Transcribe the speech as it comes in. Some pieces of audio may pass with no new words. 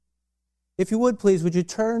If you would, please, would you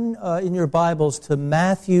turn in your Bibles to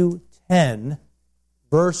Matthew 10,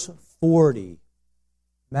 verse 40.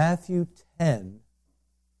 Matthew 10,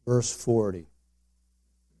 verse 40.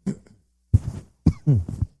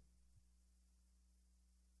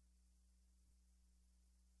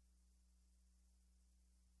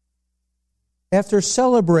 After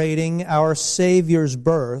celebrating our Savior's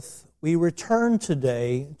birth, we return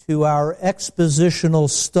today to our expositional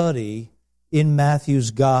study in Matthew's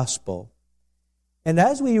Gospel. And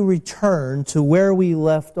as we return to where we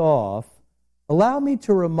left off, allow me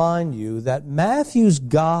to remind you that Matthew's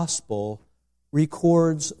Gospel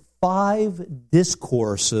records 5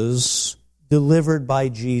 discourses delivered by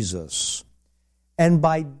Jesus. And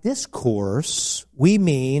by discourse, we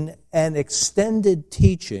mean an extended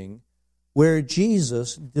teaching where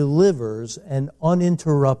Jesus delivers an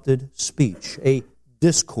uninterrupted speech, a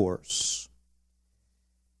discourse.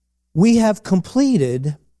 We have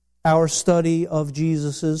completed our study of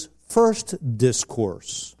Jesus' first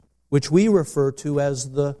discourse, which we refer to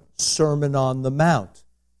as the Sermon on the Mount.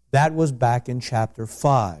 That was back in chapter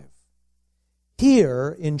 5.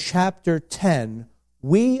 Here in chapter 10,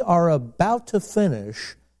 we are about to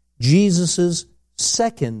finish Jesus'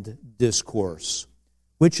 second discourse,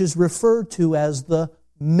 which is referred to as the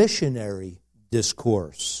missionary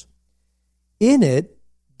discourse. In it,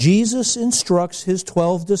 Jesus instructs his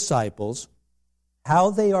 12 disciples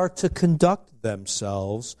how they are to conduct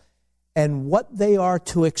themselves and what they are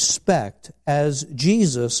to expect as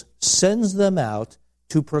Jesus sends them out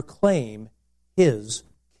to proclaim his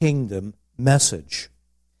kingdom message.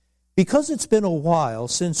 Because it's been a while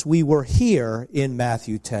since we were here in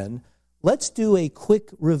Matthew 10, let's do a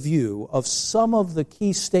quick review of some of the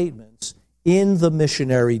key statements in the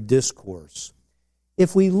missionary discourse.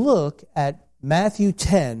 If we look at Matthew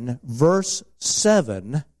 10, verse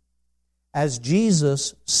 7, as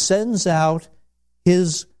Jesus sends out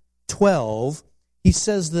his 12, he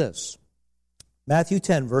says this, Matthew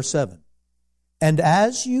 10, verse 7, "And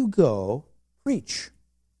as you go, preach,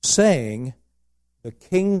 saying, the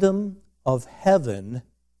kingdom of heaven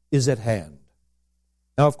is at hand."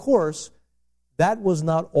 Now, of course, that was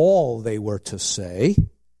not all they were to say.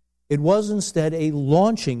 It was instead a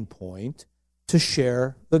launching point to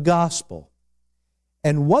share the gospel.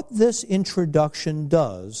 And what this introduction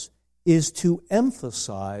does is to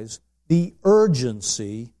emphasize the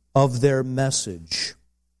urgency of their message.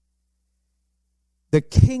 The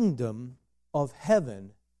kingdom of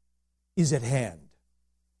heaven is at hand.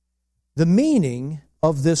 The meaning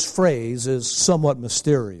of this phrase is somewhat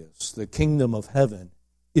mysterious. The kingdom of heaven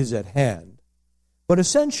is at hand. But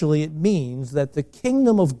essentially it means that the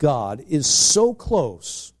kingdom of God is so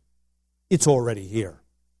close, it's already here.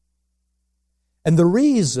 And the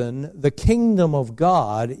reason the kingdom of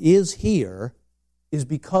God is here is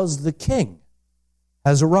because the king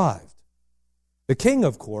has arrived. The king,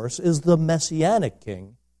 of course, is the Messianic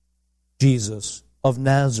king, Jesus of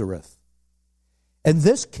Nazareth. And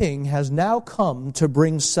this king has now come to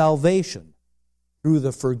bring salvation through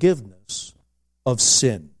the forgiveness of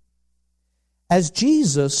sin. As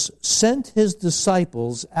Jesus sent his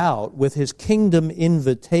disciples out with his kingdom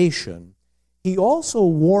invitation, he also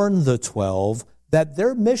warned the 12 that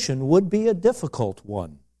their mission would be a difficult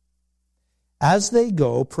one. As they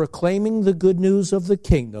go proclaiming the good news of the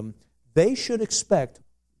kingdom, they should expect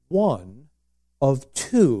one of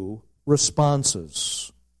 2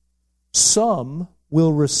 responses. Some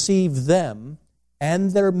will receive them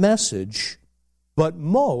and their message, but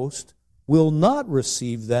most will not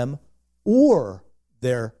receive them or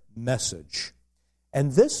their message.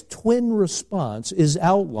 And this twin response is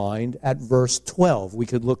outlined at verse 12. We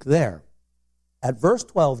could look there. At verse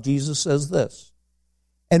 12, Jesus says this,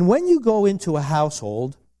 "And when you go into a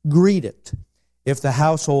household, greet it. If the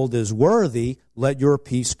household is worthy, let your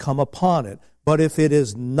peace come upon it. But if it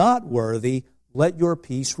is not worthy, let your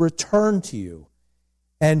peace return to you.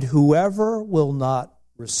 And whoever will not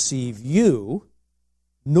receive you,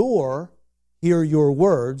 nor hear your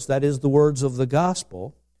words," that is the words of the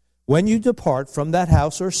gospel, "when you depart from that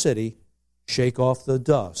house or city, shake off the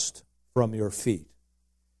dust from your feet."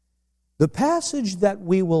 The passage that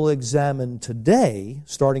we will examine today,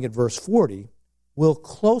 starting at verse 40, will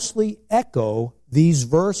closely echo these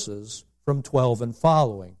verses from 12 and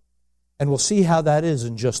following. And we'll see how that is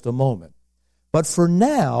in just a moment. But for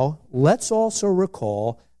now, let's also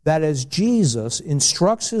recall that as Jesus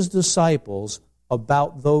instructs his disciples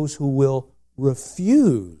about those who will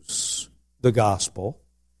refuse the gospel,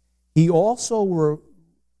 he also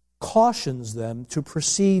cautions them to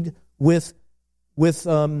proceed with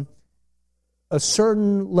a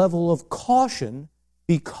certain level of caution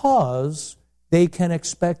because they can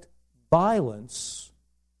expect violence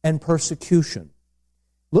and persecution.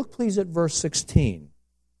 Look, please, at verse 16.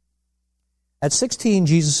 At 16,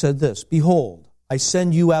 Jesus said this, "Behold, I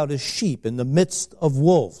send you out as sheep in the midst of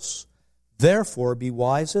wolves. Therefore be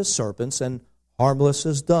wise as serpents and harmless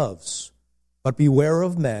as doves. But beware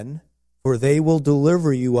of men, for they will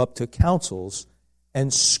deliver you up to councils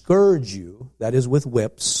and scourge you," that is with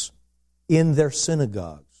whips, "in their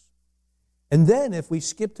synagogues." And then if we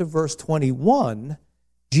skip to verse 21,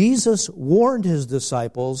 Jesus warned his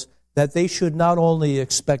disciples that they should not only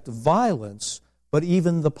expect violence, but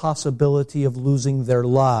even the possibility of losing their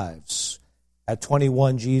lives. At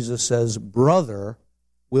 21, Jesus says, "Brother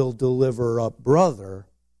will deliver up brother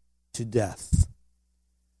to death."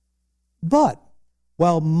 But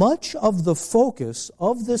while much of the focus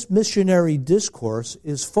of this missionary discourse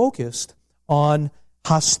is focused on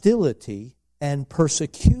hostility and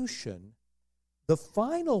persecution, the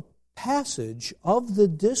final passage of the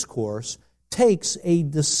discourse takes a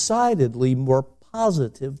decidedly more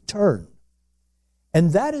positive turn.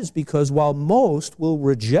 And that is because while most will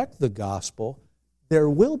reject the gospel, there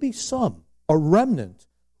will be some, a remnant,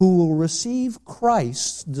 who will receive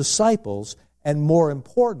Christ's disciples and, more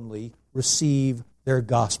importantly, receive their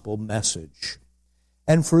gospel message.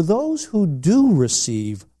 And for those who do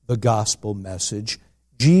receive the gospel message,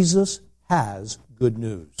 Jesus has good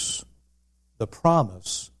news, the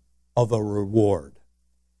promise of a reward.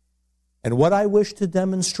 And what I wish to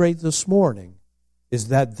demonstrate this morning is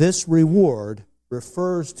that this reward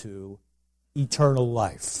refers to eternal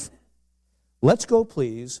life. Let's go,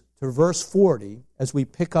 please, to verse 40 as we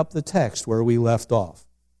pick up the text where we left off.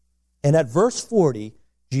 And at verse 40,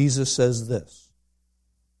 Jesus says this,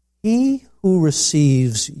 "He who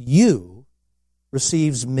receives you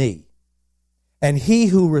receives me, and he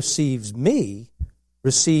who receives me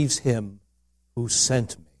receives him who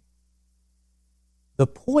sent me." The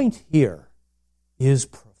point here is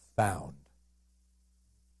profound.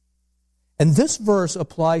 And this verse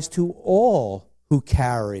applies to all who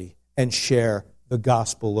carry and share the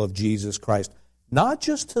gospel of Jesus Christ, not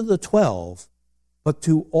just to the 12, but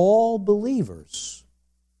to all believers,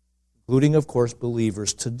 including, of course,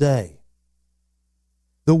 believers today.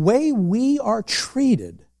 The way we are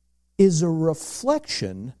treated is a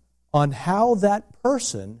reflection on how that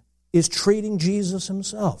person is treating Jesus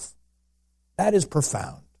himself. That is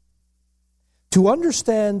profound. To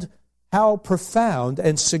understand how profound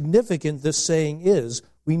and significant this saying is,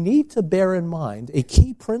 we need to bear in mind a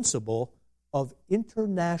key principle of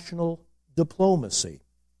international diplomacy.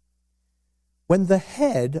 When the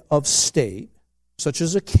head of state, such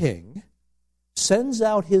as a king, sends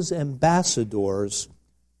out his ambassadors,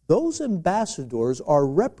 those ambassadors are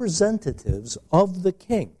representatives of the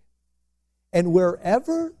king. And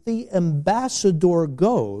wherever the ambassador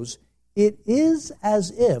goes, it is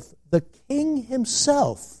as if the king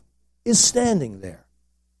himself is standing there.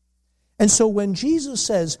 And so when Jesus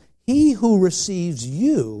says, "He who receives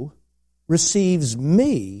you receives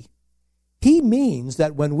me," he means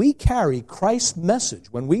that when we carry Christ's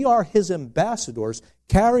message, when we are his ambassadors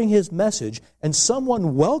carrying his message, and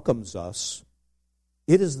someone welcomes us,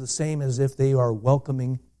 it is the same as if they are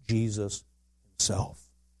welcoming Jesus himself.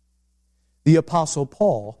 The Apostle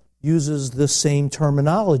Paul uses the same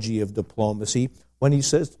terminology of diplomacy when he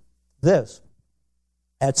says this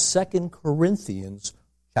at 2 Corinthians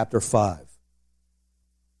chapter 5.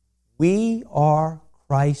 "We are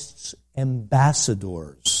Christ's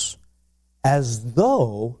ambassadors, as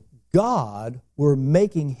though God were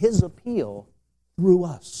making his appeal through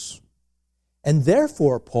us. And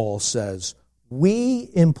therefore," Paul says,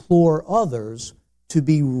 "we implore others to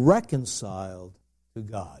be reconciled to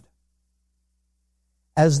God."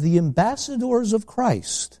 As the ambassadors of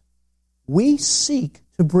Christ, we seek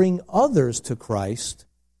to bring others to Christ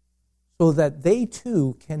so that they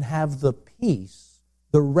too can have the peace,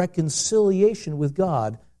 the reconciliation with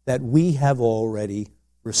God that we have already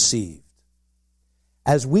received.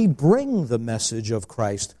 As we bring the message of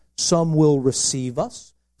Christ, some will receive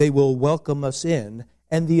us, they will welcome us in,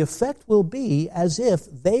 and the effect will be as if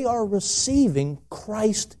they are receiving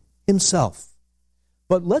Christ himself.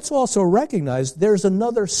 But let's also recognize there's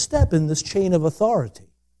another step in this chain of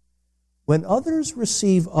authority. When others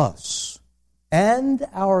receive us and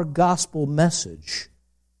our gospel message,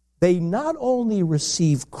 they not only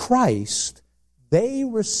receive Christ, they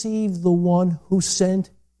receive the one who sent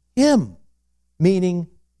him, meaning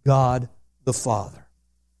God the Father.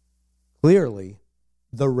 Clearly,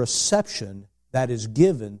 the reception that is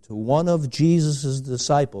given to one of Jesus'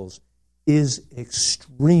 disciples is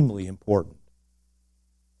extremely important.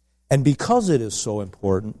 And because it is so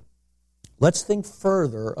important, let's think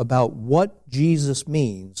further about what Jesus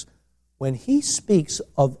means when he speaks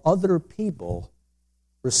of other people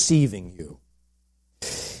receiving you.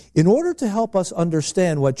 In order to help us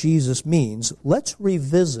understand what Jesus means, let's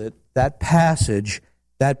revisit that passage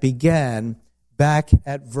that began back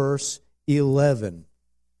at verse 11.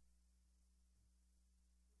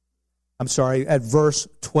 At verse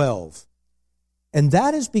 12. And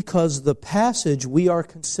that is because the passage we are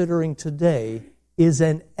considering today is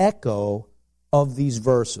an echo of these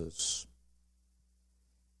verses.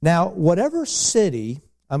 Now, whatever city,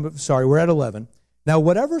 we're at 11. Now,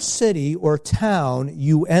 whatever city or town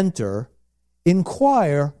you enter,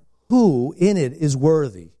 inquire who in it is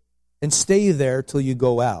worthy, and stay there till you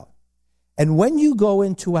go out. And when you go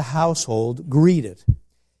into a household, greet it.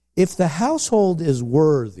 If the household is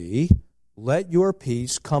worthy, let your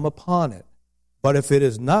peace come upon it. But if it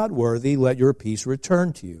is not worthy, let your peace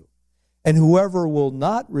return to you. And whoever will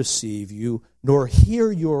not receive you, nor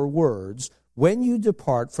hear your words, when you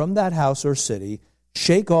depart from that house or city,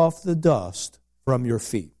 shake off the dust from your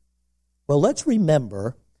feet. Well, let's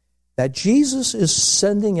remember that Jesus is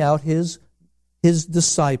sending out his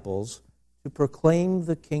disciples to proclaim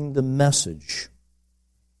the kingdom message.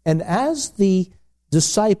 And as the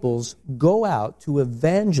disciples go out to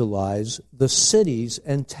evangelize the cities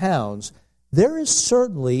and towns, there is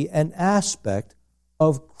certainly an aspect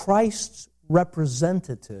of Christ's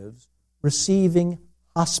representatives receiving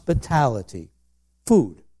hospitality,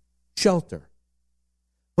 food, shelter.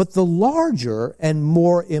 But the larger and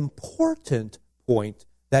more important point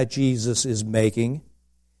that Jesus is making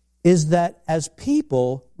is that as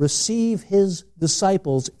people receive his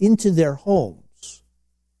disciples into their homes,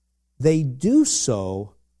 they do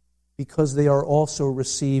so because they are also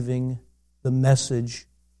receiving the message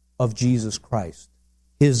of Jesus Christ,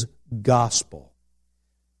 his gospel.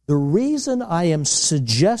 The reason I am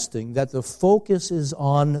suggesting that the focus is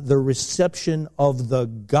on the reception of the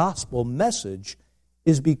gospel message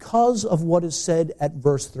is because of what is said at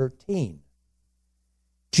verse 13.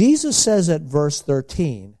 Jesus says at verse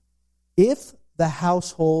 13, if the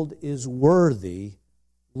household is worthy,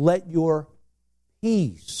 let your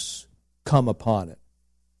peace come upon it.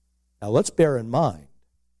 Now let's bear in mind,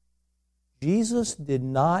 Jesus did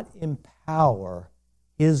not empower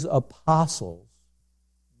his apostles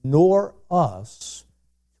nor us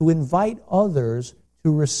to invite others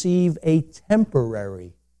to receive a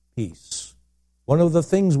temporary peace. One of the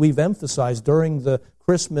things we've emphasized during the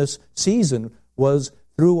Christmas season was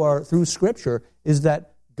through Scripture is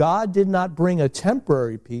that God did not bring a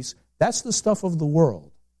temporary peace. That's the stuff of the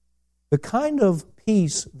world. The kind of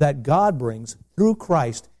peace that God brings through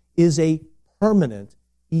Christ is a permanent,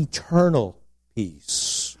 eternal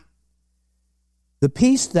peace. The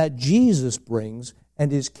peace that Jesus brings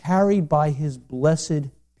and is carried by his blessed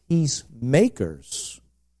peacemakers,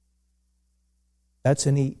 that's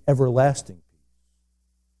an everlasting peace.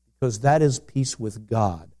 Because that is peace with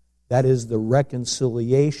God. That is the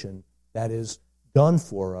reconciliation that is done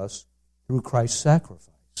for us through Christ's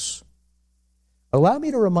sacrifice. Allow me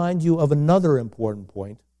to remind you of another important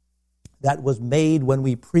point that was made when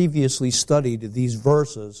we previously studied these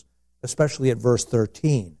verses, especially at verse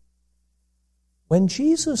 13. When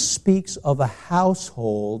Jesus speaks of a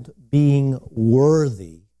household being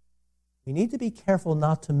worthy, we need to be careful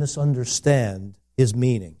not to misunderstand his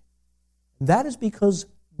meaning. And that is because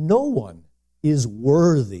no one is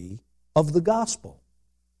worthy of the gospel.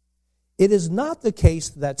 It is not the case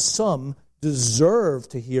that some deserve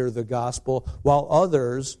to hear the gospel while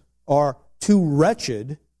others are too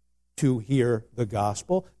wretched to hear the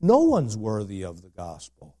gospel. No one's worthy of the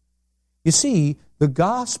gospel. You see, the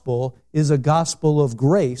gospel is a gospel of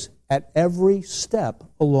grace at every step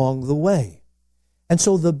along the way. And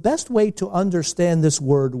so the best way to understand this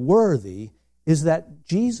word worthy is that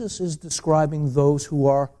Jesus is describing those who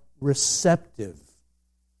are receptive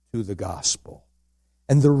to the gospel.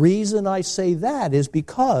 And the reason I say that is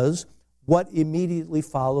because what immediately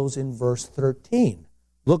follows in verse 13.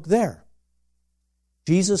 Look there.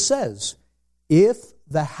 Jesus says, if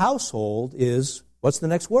the household is, what's the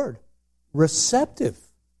next word? Receptive.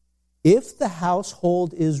 If the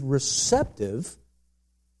household is receptive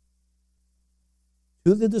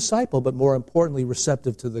to the disciple, but more importantly,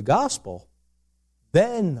 receptive to the gospel,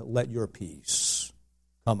 then let your peace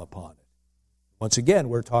come upon it. Once again,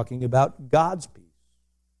 we're talking about God's peace.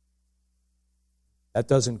 That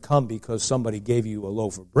doesn't come because somebody gave you a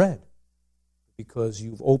loaf of bread, because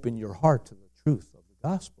you've opened your heart to the truth of the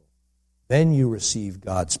gospel. Then you receive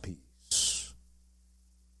God's peace.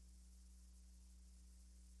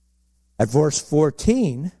 At verse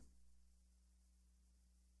 14,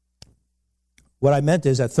 what I meant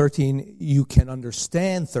is at 13, you can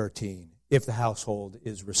understand 13 if the household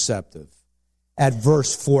is receptive. At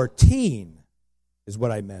verse 14 is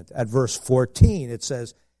what I meant. At verse 14 it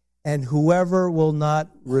says, and whoever will not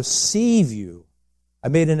receive you. I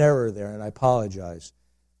made an error there, and I apologize.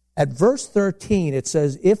 At verse 13 it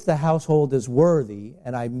says, if the household is worthy,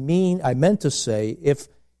 and I meant to say, if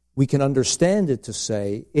we can understand it to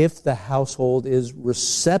say, if the household is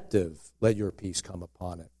receptive, let your peace come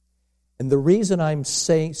upon it. And the reason I'm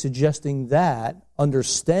suggesting that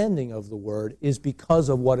understanding of the word is because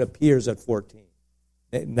of what appears at 14.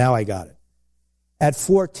 Now I got it. At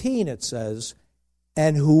 14 it says,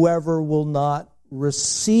 and whoever will not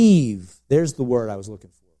receive, there's the word I was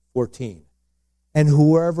looking for, 14. And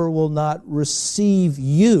whoever will not receive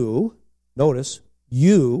you, notice,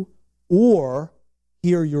 you, or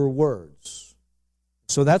hear your words.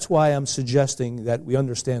 So that's why I'm suggesting that we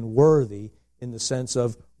understand worthy in the sense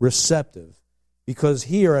of receptive. Because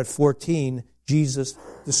here at 14, Jesus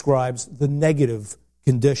describes the negative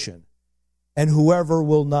condition. And whoever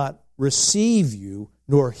will not receive you,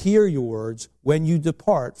 nor hear your words, when you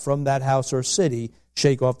depart from that house or city,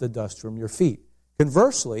 shake off the dust from your feet.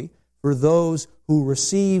 Conversely, for those who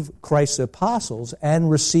receive Christ's apostles and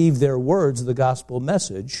receive their words, the gospel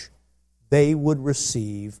message, they would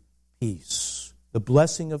receive peace, the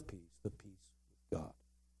blessing of peace, the peace of God.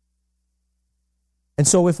 And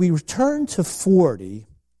so if we return to 40,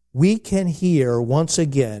 we can hear once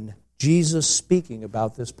again Jesus speaking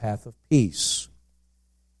about this path of peace.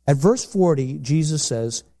 At verse 40, Jesus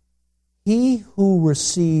says, he who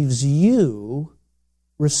receives you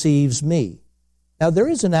receives me. Now, there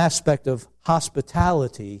is an aspect of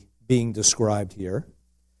hospitality being described here,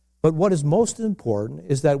 but what is most important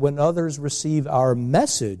is that when others receive our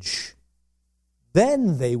message,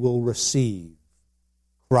 then they will receive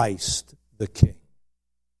Christ the King.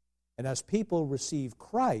 And as people receive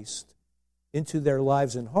Christ into their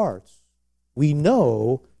lives and hearts, we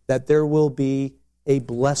know that there will be a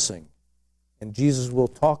blessing. And Jesus will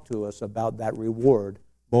talk to us about that reward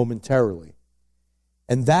momentarily.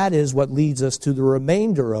 And that is what leads us to the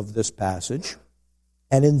remainder of this passage.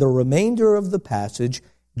 And in the remainder of the passage,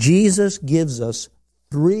 Jesus gives us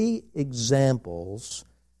 3 examples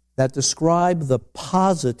that describe the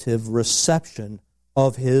positive reception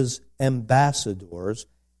of his ambassadors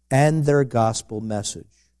and their gospel message.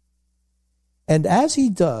 And as he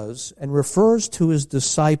does and refers to his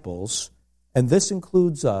disciples, and this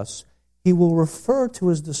includes us, he will refer to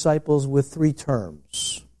his disciples with 3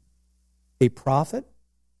 terms: a prophet,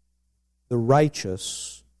 the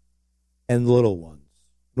righteous, and little ones.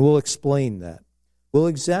 And we'll explain that. We'll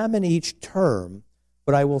examine each term,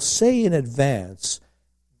 but I will say in advance,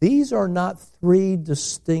 these are not 3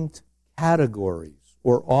 distinct categories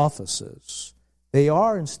or offices. They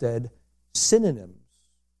are instead synonyms.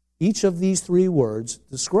 Each of these 3 words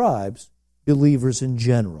describes believers in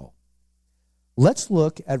general. Let's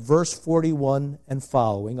look at verse 41 and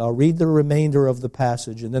following. I'll read the remainder of the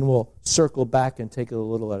passage, and then we'll circle back and take it a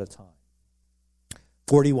little at a time.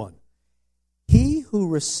 41. He who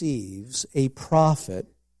receives a prophet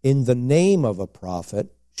in the name of a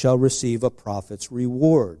prophet shall receive a prophet's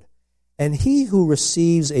reward. And he who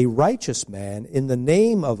receives a righteous man in the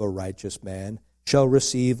name of a righteous man shall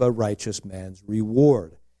receive a righteous man's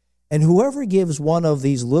reward. And whoever gives one of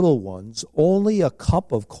these little ones only a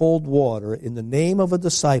cup of cold water in the name of a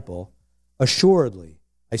disciple, assuredly,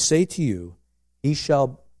 I say to you, he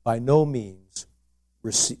shall by no means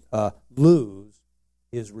lose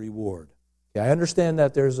his reward. Okay, I understand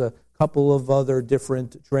that there's a couple of other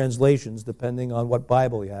different translations depending on what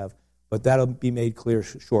Bible you have, but that'll be made clear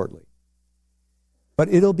shortly. But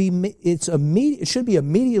it should be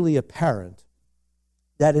immediately apparent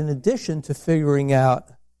that in addition to figuring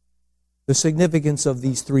out the significance of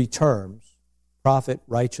these 3 terms, prophet,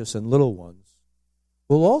 righteous, and little ones,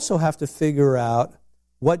 we'll also have to figure out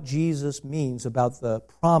what Jesus means about the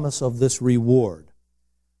promise of this reward.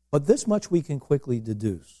 But this much we can quickly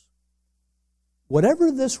deduce.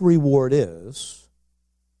 Whatever this reward is,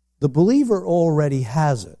 the believer already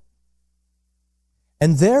has it.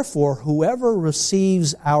 And therefore, whoever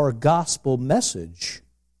receives our gospel message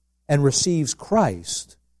and receives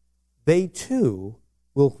Christ, they too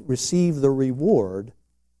will receive the reward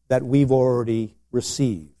that we've already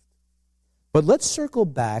received. But let's circle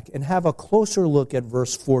back and have a closer look at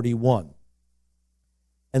verse 41.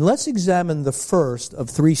 And let's examine the first of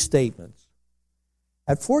 3 statements.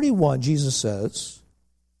 At 41, Jesus says,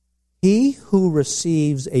 he who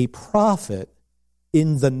receives a prophet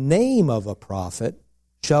in the name of a prophet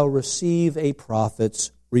shall receive a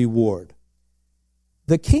prophet's reward.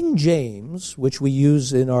 The King James, which we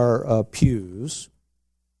use in our pews,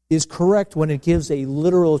 is correct when it gives a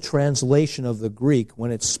literal translation of the Greek,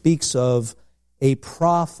 when it speaks of a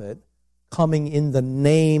prophet coming in the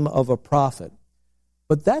name of a prophet.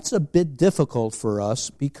 But that's a bit difficult for us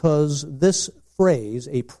because this phrase,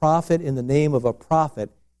 a prophet in the name of a prophet,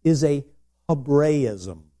 is a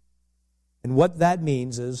Hebraism. And what that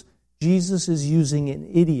means is Jesus is using an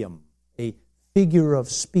idiom, a figure of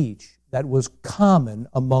speech that was common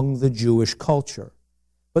among the Jewish culture.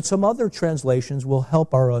 But some other translations will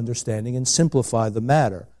help our understanding and simplify the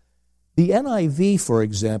matter. The NIV, for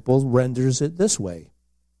example, renders it this way: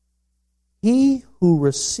 he who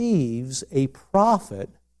receives a prophet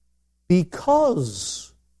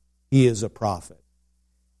because he is a prophet.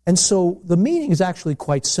 And so the meaning is actually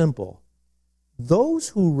quite simple. Those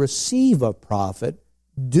who receive a prophet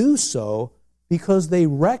do so because they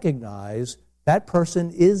recognize that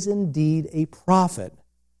person is indeed a prophet,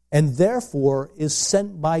 and therefore is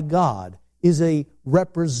sent by God, is a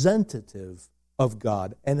representative of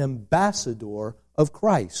God, an ambassador of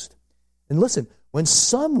Christ. And listen, when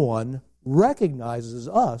someone recognizes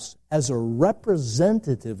us as a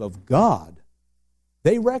representative of God,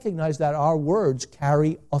 they recognize that our words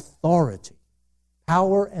carry authority,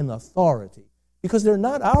 power and authority, because they're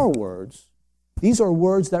not our words. These are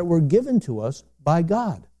words that were given to us by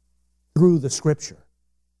God through the Scripture.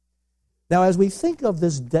 Now, as we think of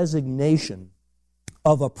this designation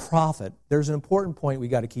of a prophet, there's an important point we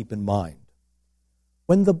got to keep in mind.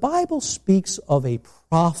 When the Bible speaks of a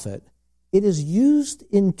prophet, it is used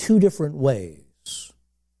in two different ways.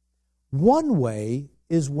 One way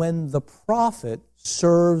is when the prophet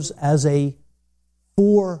serves as a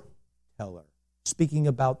foreteller, speaking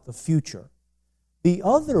about the future. The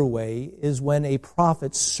other way is when a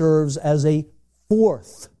prophet serves as a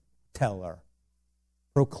forth-teller,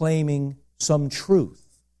 proclaiming some truth.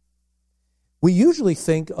 We usually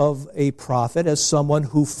think of a prophet as someone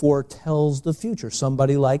who foretells the future,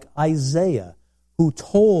 somebody like Isaiah, who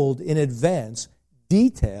told in advance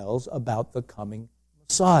details about the coming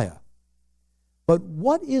Messiah. But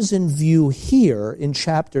what is in view here in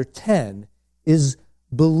chapter 10 is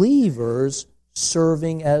believers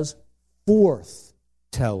serving as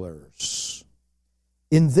forth-tellers.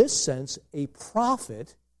 In this sense, a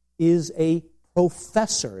prophet is a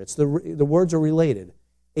professor. The words are related.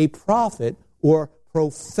 A prophet or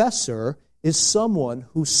professor is someone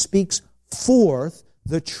who speaks forth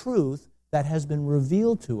the truth that has been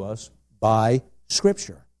revealed to us by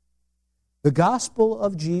Scripture. The gospel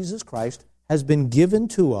of Jesus Christ has been given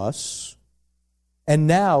to us, and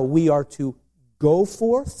now we are to go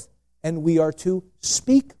forth and we are to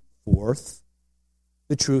speak forth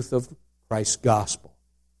the truth of Christ's gospel.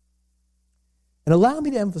 And allow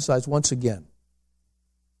me to emphasize once again,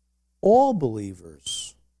 all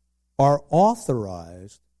believers are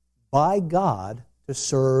authorized by God to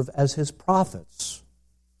serve as His prophets,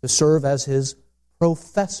 to serve as His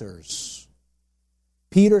professors.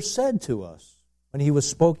 Peter said to us, when he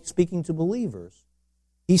was speaking to believers,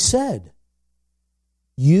 he said,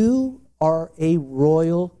 "You are a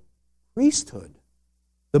royal priesthood."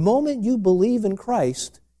 The moment you believe in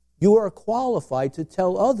Christ, you are qualified to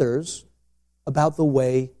tell others about the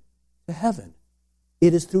way to heaven.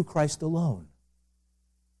 It is through Christ alone.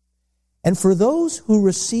 And for those who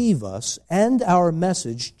receive us and our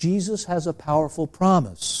message, Jesus has a powerful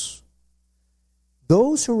promise.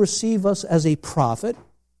 Those who receive us as a prophet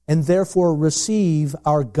and therefore receive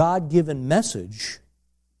our God-given message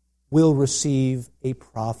will receive a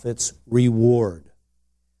prophet's reward.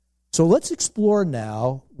 So let's explore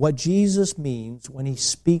now what Jesus means when He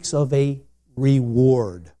speaks of a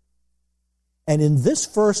reward. And in this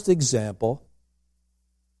first example,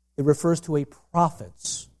 it refers to a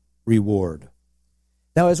prophet's reward.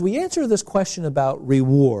 Now, as we answer this question about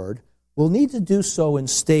reward, we'll need to do so in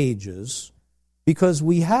stages because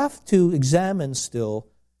we have to examine still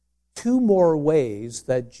two more ways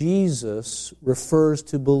that Jesus refers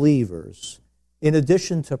to believers. In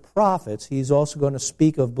addition to prophets, He's also going to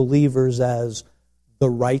speak of believers as the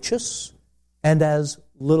righteous and as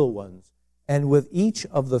little ones. And with each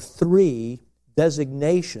of the three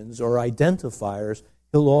designations or identifiers,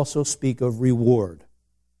 He'll also speak of reward.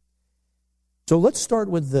 So let's start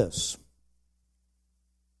with this.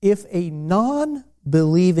 If a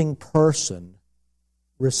non-believing person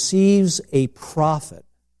receives a prophet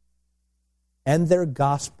and their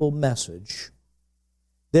gospel message,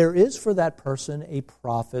 there is for that person a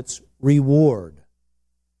prophet's reward.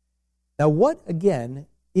 Now, what, again,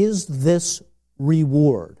 is this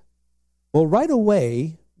reward? Well, right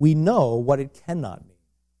away, we know what it cannot mean.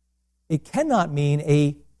 It cannot mean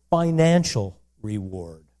a financial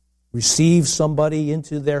reward. Receive somebody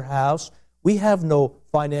into their house. We have no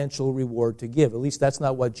financial reward to give. At least that's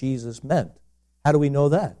not what Jesus meant. How do we know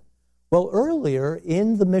that? Well, earlier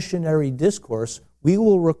in the missionary discourse, we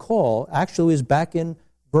will recall, actually is back in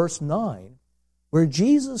verse 9, where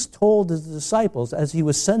Jesus told his disciples as he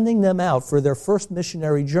was sending them out for their first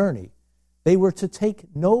missionary journey, they were to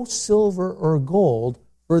take no silver or gold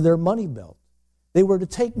for their money belt. They were to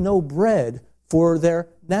take no bread for their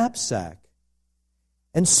knapsack.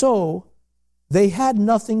 And so they had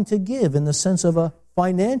nothing to give in the sense of a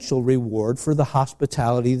financial reward for the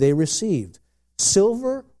hospitality they received.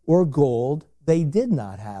 Silver or gold they did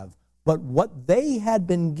not have, but what they had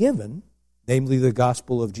been given, namely the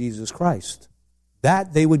gospel of Jesus Christ,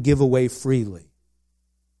 that they would give away freely.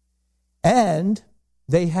 And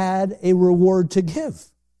they had a reward to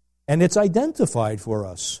give, and it's identified for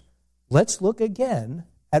us. Let's look again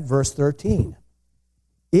at verse 13.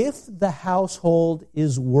 If the household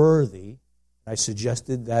is worthy, I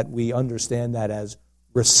suggested that we understand that as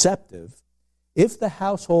receptive. If the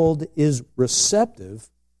household is receptive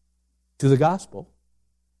to the gospel,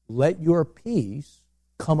 let your peace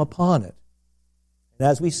come upon it. And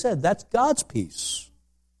as we said, that's God's peace.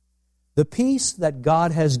 The peace that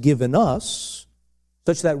God has given us,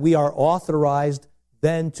 such that we are authorized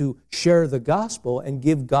then to share the gospel and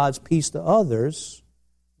give God's peace to others,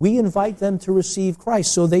 we invite them to receive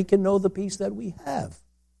Christ so they can know the peace that we have.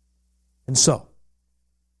 And so,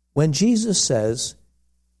 when Jesus says,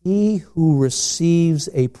 "He who receives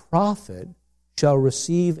a prophet shall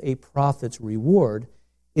receive a prophet's reward,"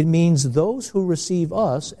 it means those who receive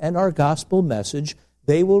us and our gospel message,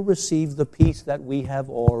 they will receive the peace that we have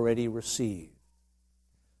already received.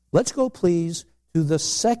 Let's go, please, to the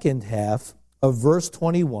second half of verse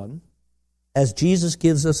 21, as Jesus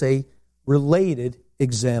gives us a related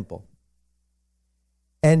example.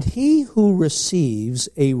 "And he who receives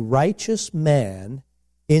a righteous man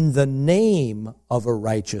in the name of a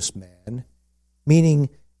righteous man," meaning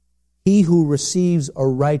he who receives a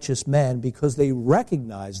righteous man because they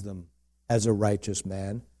recognize them as a righteous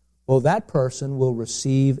man, well, that person will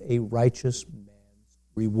receive a righteous man's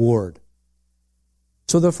reward.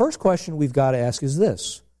 So the first question we've got to ask is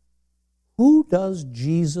this: who does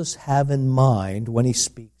Jesus have in mind when he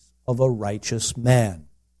speaks of a righteous man?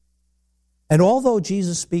 And although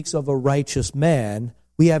Jesus speaks of a righteous man,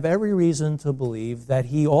 we have every reason to believe that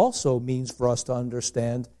he also means for us to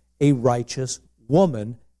understand a righteous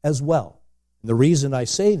woman as well. And the reason I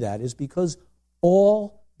say that is because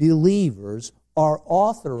all believers are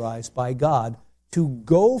authorized by God to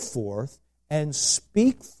go forth and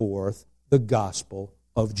speak forth the gospel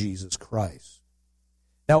of Jesus Christ.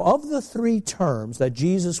 Now, of the three terms that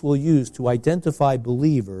Jesus will use to identify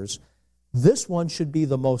believers, this one should be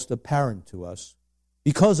the most apparent to us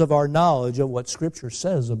because of our knowledge of what Scripture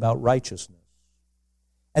says about righteousness.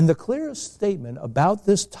 And the clearest statement about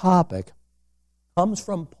this topic comes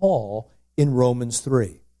from Paul in Romans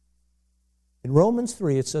 3. In Romans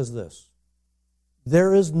 3, it says this: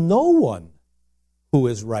 "There is no one who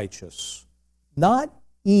is righteous, not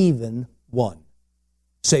even one,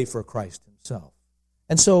 save for Christ himself."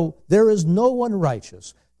 And so there is no one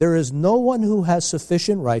righteous. There is no one who has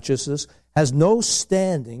sufficient righteousness, has no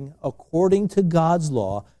standing according to God's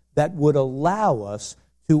law that would allow us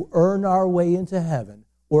to earn our way into heaven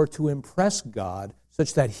or to impress God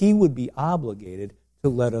such that he would be obligated to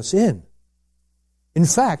let us in. In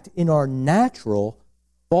fact, in our natural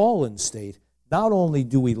fallen state, not only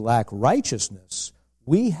do we lack righteousness,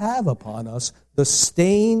 we have upon us the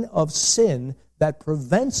stain of sin that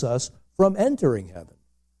prevents us from entering heaven,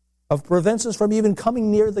 prevents us from even coming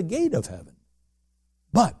near the gate of heaven.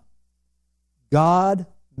 But God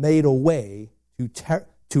made a way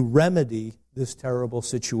to remedy this terrible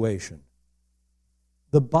situation.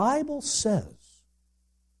 The Bible says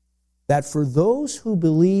that for those who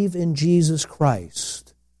believe in Jesus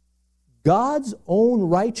Christ, God's own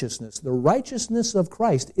righteousness, the righteousness of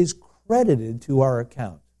Christ, is credited to our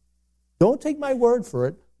account. Don't take my word for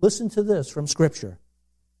it. Listen to this from Scripture.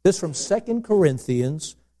 This from 2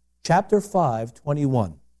 Corinthians chapter 5,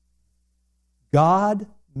 21. "God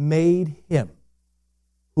made him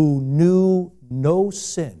who knew no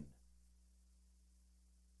sin."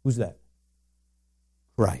 Who's that?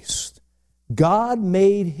 Christ. "God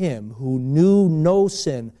made him who knew no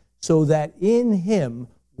sin so that in him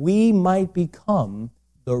we might become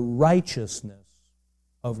the righteousness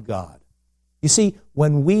of God." You see,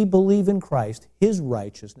 when we believe in Christ, his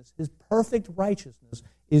righteousness, his perfect righteousness,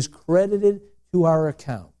 is credited to our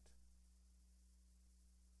account.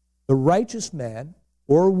 The righteous man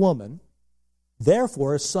or woman,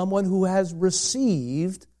 therefore, is someone who has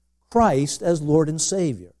received Christ as Lord and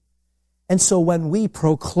Savior. And so when we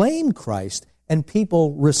proclaim Christ and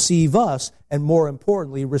people receive us, and more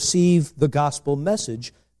importantly, receive the gospel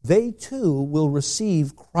message, they too will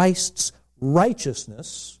receive Christ's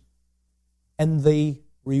righteousness and the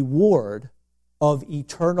reward of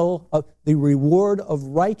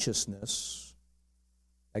righteousness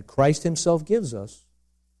that Christ himself gives us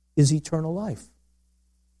is eternal life.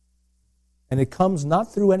 And it comes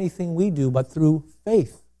not through anything we do, but through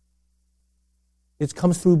faith. It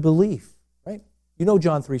comes through belief, right? You know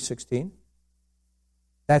John 3:16,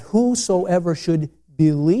 that whosoever should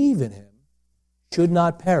believe in him should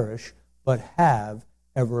not perish, but have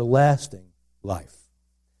everlasting life.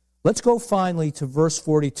 Let's go finally to verse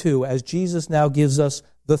 42, as Jesus now gives us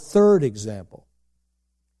the third example.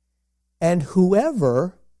 And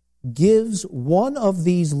whoever gives one of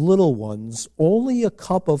these little ones only a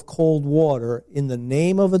cup of cold water in the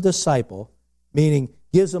name of a disciple, meaning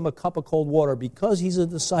gives him a cup of cold water because he's a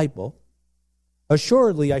disciple,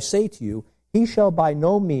 assuredly I say to you, he shall by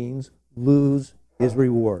no means lose his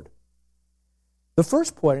reward. The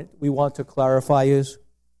first point we want to clarify is,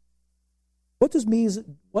 what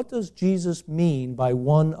does Jesus mean by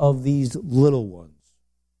one of these little ones?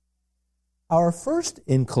 Our first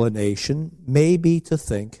inclination may be to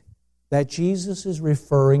think that Jesus is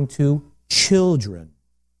referring to children.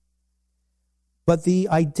 But the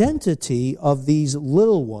identity of these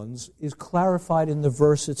little ones is clarified in the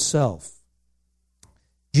verse itself.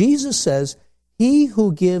 Jesus says, he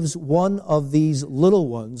who gives one of these little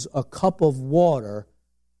ones a cup of water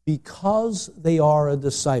because they are a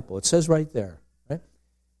disciple. It says right there, right?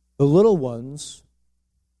 The little ones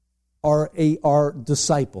are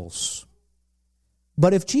disciples.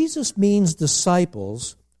 But if Jesus means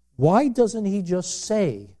disciples, why doesn't he just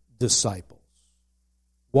say disciples?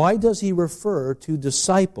 Why does he refer to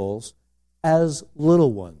disciples as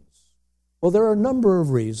little ones? Well, there are a number of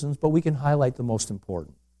reasons, but we can highlight the most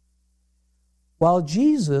important. While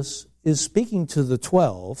Jesus is speaking to the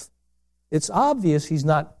 12, it's obvious he's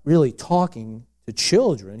not really talking to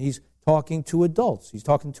children. He's talking to adults. He's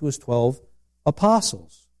talking to his 12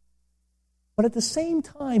 apostles. But at the same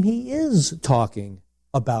time, he is talking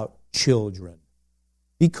about children,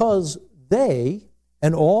 because they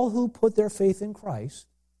and all who put their faith in Christ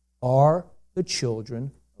are the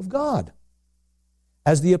children of God.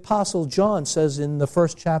 As the Apostle John says in the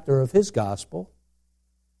first chapter of his gospel,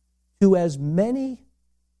 to as many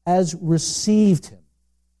as received him,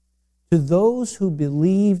 to those who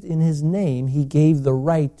believed in his name, he gave the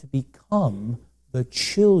right to become the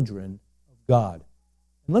children of God.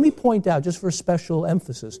 And let me point out, just for special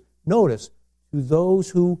emphasis, notice, to those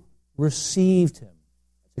who received him.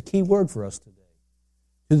 That's a key word for us today.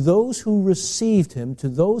 To those who received him, to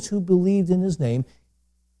those who believed in his name,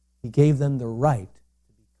 he gave them the right to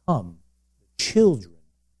become the children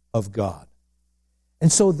of God.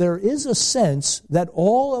 And so there is a sense that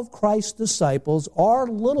all of Christ's disciples are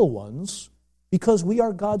little ones because we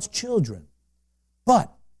are God's children.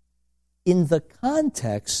 But in the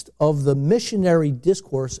context of the missionary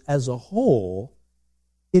discourse as a whole,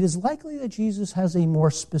 it is likely that Jesus has a more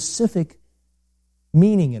specific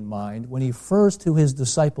meaning in mind when he refers to his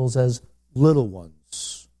disciples as little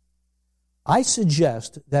ones. I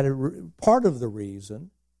suggest that part of the reason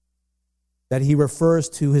that he refers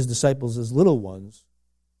to his disciples as little ones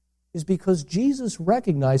is because Jesus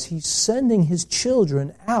recognized he's sending his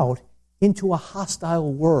children out into a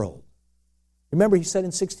hostile world. Remember, he said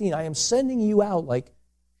in 16, I am sending you out like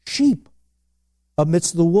sheep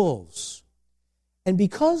amidst the wolves. And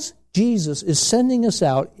because Jesus is sending us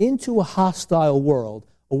out into a hostile world,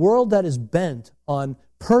 a world that is bent on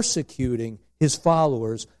persecuting his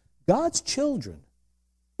followers, God's children,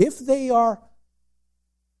 if they are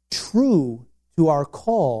true to our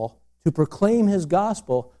call to proclaim his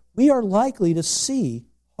gospel, we are likely to see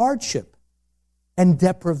hardship and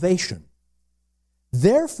deprivation.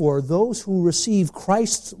 Therefore, those who receive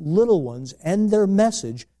Christ's little ones and their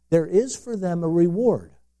message, there is for them a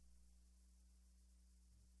reward.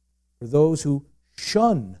 For those who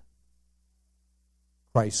shun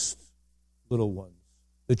Christ's little ones,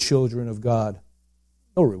 the children of God,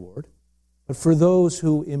 no reward. But for those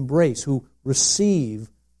who embrace, who receive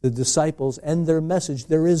the disciples and their message,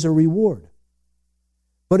 there is a reward.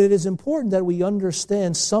 But it is important that we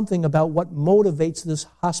understand something about what motivates this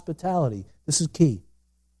hospitality. This is key.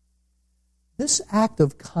 This act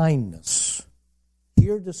of kindness,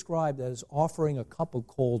 here described as offering a cup of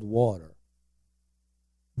cold water,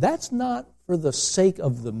 that's not for the sake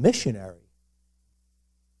of the missionary.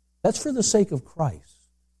 That's for the sake of Christ.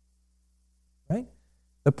 Right?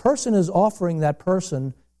 The person is offering that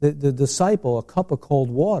person, the disciple, a cup of cold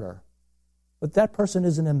water, but that person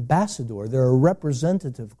is an ambassador. They're a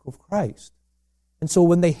representative of Christ. And so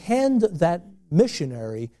when they hand that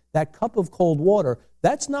missionary that cup of cold water,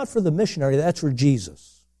 that's not for the missionary, that's for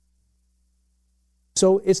Jesus.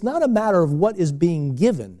 So it's not a matter of what is being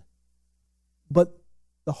given, but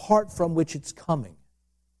the heart from which it's coming.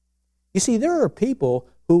 You see, there are people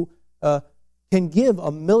who can give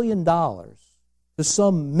 $1 million to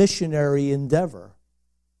some missionary endeavor,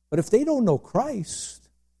 but if they don't know Christ,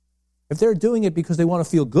 if they're doing it because they want to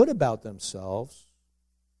feel good about themselves,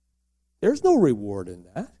 there's no reward in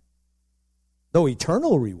that. No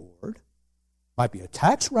eternal reward. Might be a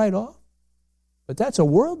tax write-off, but that's a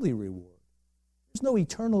worldly reward. There's no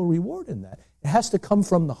eternal reward in that. It has to come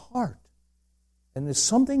from the heart. And there's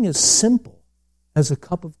something as simple as a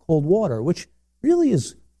cup of cold water, which really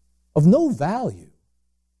is of no value.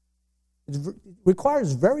 It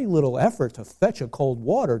requires very little effort to fetch a cold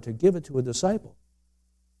water to give it to a disciple.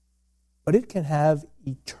 But it can have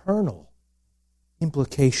eternal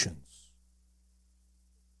implications.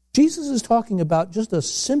 Jesus is talking about just a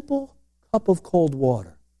simple cup of cold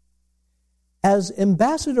water. As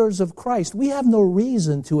ambassadors of Christ, we have no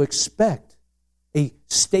reason to expect a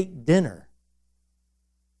state dinner.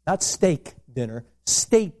 Not steak dinner,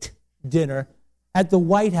 state dinner at the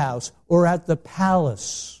White House or at the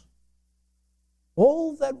palace.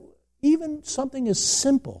 All that, even something as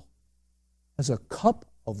simple as a cup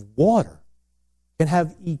of water, can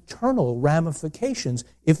have eternal ramifications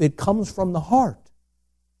if it comes from the heart.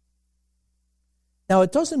 Now,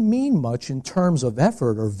 it doesn't mean much in terms of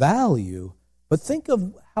effort or value, but think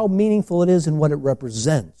of how meaningful it is in what it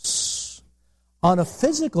represents. On a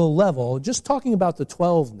physical level, just talking about the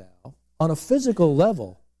 12 now, on a physical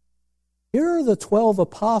level, here are the 12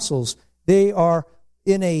 apostles. They are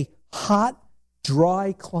in a hot,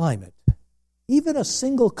 dry climate. Even a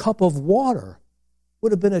single cup of water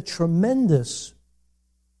would have been a tremendous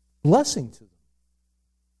blessing to them,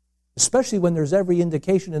 especially when there's every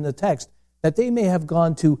indication in the text that they may have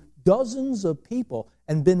gone to dozens of people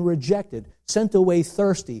and been rejected, sent away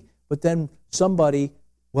thirsty, but then somebody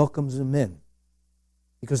welcomes them in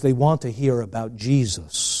because they want to hear about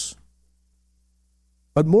Jesus.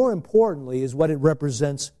 But more importantly is what it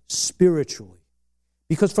represents spiritually.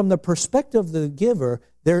 Because from the perspective of the giver,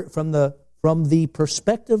 from the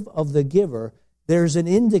perspective of the giver, there's an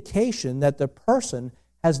indication that the person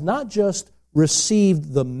has not just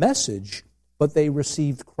received the message, but they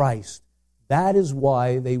received Christ. That is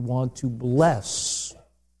why they want to bless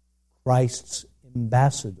Christ's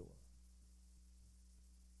ambassador.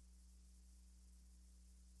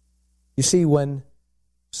 You see, when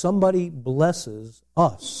somebody blesses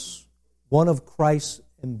us, one of Christ's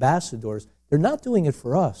ambassadors, they're not doing it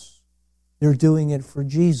for us. They're doing it for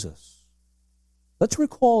Jesus. Let's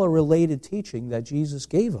recall a related teaching that Jesus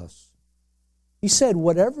gave us. He said,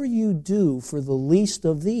 whatever you do for the least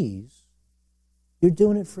of these, you're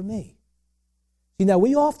doing it for me. See, now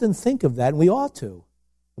we often think of that, and we ought to,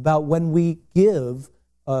 about when we give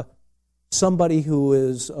somebody who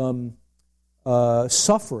is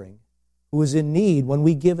suffering, who is in need, when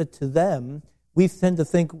we give it to them, we tend to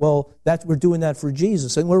think, well, we're doing that for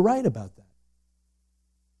Jesus, and we're right about that.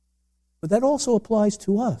 But that also applies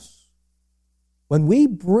to us. When we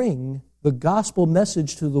bring the gospel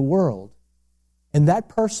message to the world, and that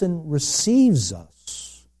person receives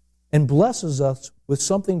us and blesses us with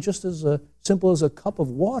something just as simple as a cup of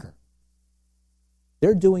water,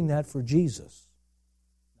 they're doing that for Jesus,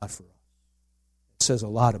 not for us. It says a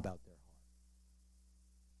lot about their heart.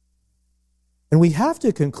 And we have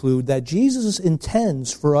to conclude that Jesus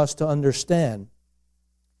intends for us to understand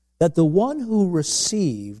that the one who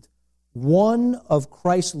received one of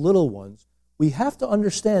Christ's little ones, we have to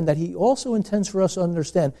understand that he also intends for us to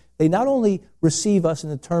understand they not only receive us in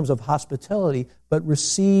the terms of hospitality, but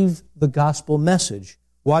receive the gospel message.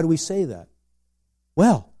 Why do we say that?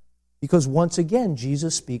 Well, because once again,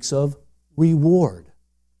 Jesus speaks of reward.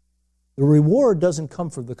 The reward doesn't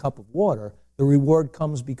come from the cup of water. The reward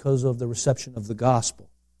comes because of the reception of the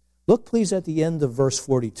gospel. Look, please, at the end of verse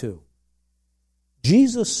 42.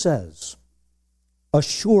 Jesus says,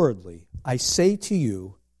 assuredly, I say to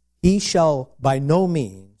you, he shall by no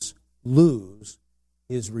means lose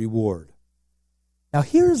his reward. Now,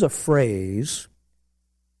 here's a phrase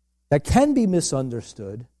that can be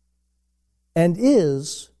misunderstood and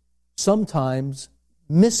is sometimes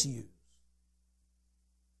misused.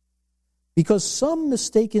 Because some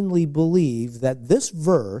mistakenly believe that this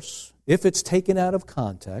verse, if it's taken out of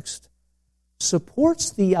context,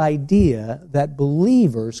 supports the idea that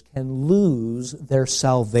believers can lose their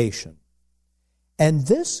salvation. And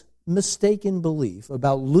this mistaken belief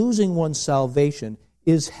about losing one's salvation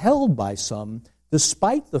is held by some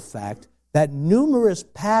despite the fact that numerous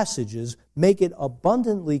passages make it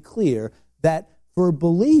abundantly clear that for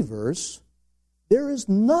believers, there is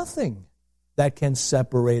nothing that can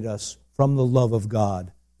separate us from the love of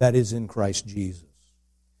God that is in Christ Jesus.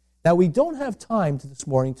 Now, we don't have time this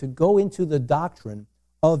morning to go into the doctrine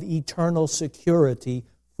of eternal security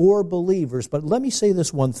for believers, but let me say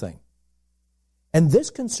this one thing. And this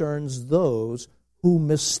concerns those who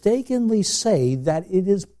mistakenly say that it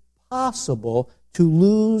is possible to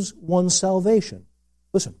lose one's salvation.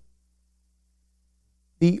 Listen,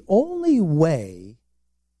 the only way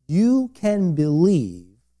you can believe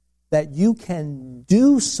that you can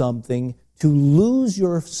do something to lose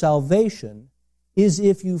your salvation is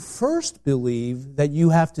if you first believe that you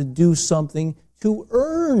have to do something to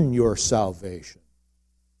earn your salvation.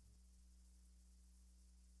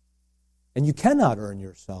 And you cannot earn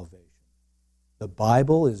your salvation. The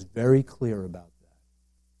Bible is very clear about that.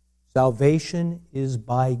 Salvation is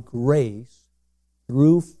by grace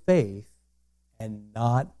through faith and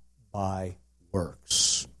not by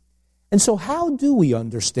works. And so how do we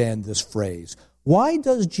understand this phrase? Why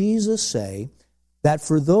does Jesus say that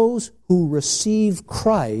for those who receive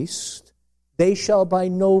Christ, they shall by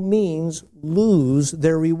no means lose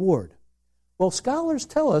their reward? Well, scholars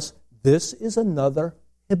tell us this is another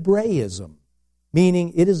Hebraism,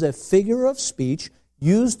 meaning it is a figure of speech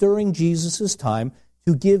used during Jesus' time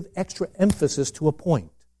to give extra emphasis to a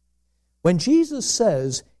point. When Jesus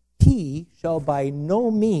says, he shall by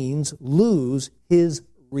no means lose his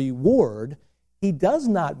reward, he does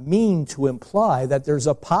not mean to imply that there's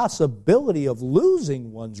a possibility of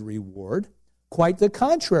losing one's reward. Quite the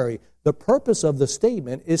contrary. The purpose of the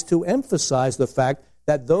statement is to emphasize the fact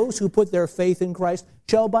that those who put their faith in Christ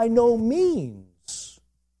shall by no means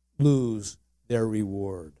lose their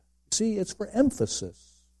reward. See, it's for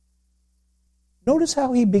emphasis. Notice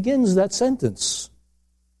how he begins that sentence.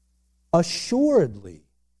 Assuredly,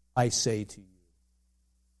 I say to you,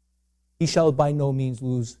 he shall by no means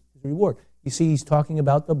lose his reward. You see, he's talking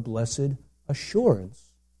about the blessed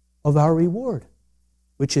assurance of our reward,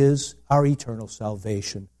 which is our eternal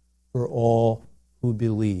salvation for all who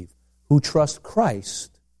believe, who trust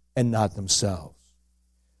Christ and not themselves.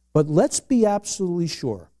 But let's be absolutely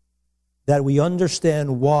sure that we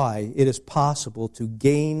understand why it is possible to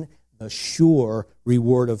gain the sure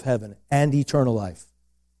reward of heaven and eternal life.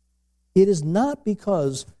 It is not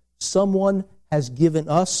because someone has given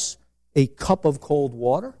us a cup of cold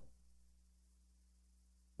water,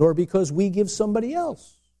 nor because we give somebody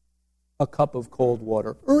else a cup of cold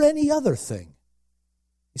water or any other thing.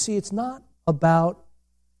 You see, it's not about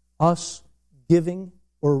us giving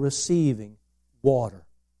or receiving water,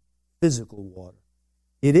 physical water.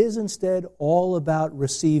 It is instead all about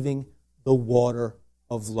receiving the water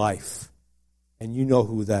of life. And you know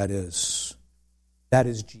who that is. That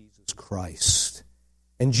is Jesus Christ.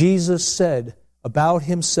 And Jesus said about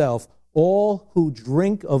himself, all who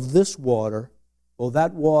drink of this water, well,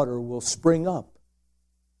 that water will spring up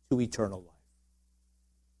to eternal life.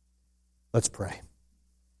 Let's pray.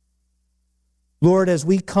 Lord, as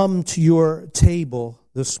we come to your table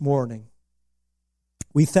this morning,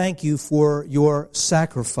 we thank you for your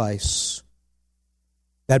sacrifice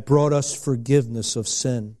that brought us forgiveness of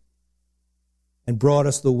sin and brought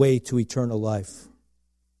us the way to eternal life.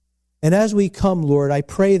 And as we come, Lord, I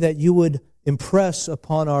pray that you would impress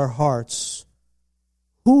upon our hearts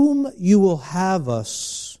whom you will have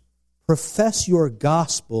us profess your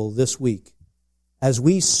gospel this week as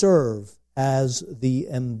we serve as the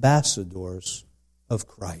ambassadors of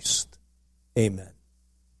Christ. Amen.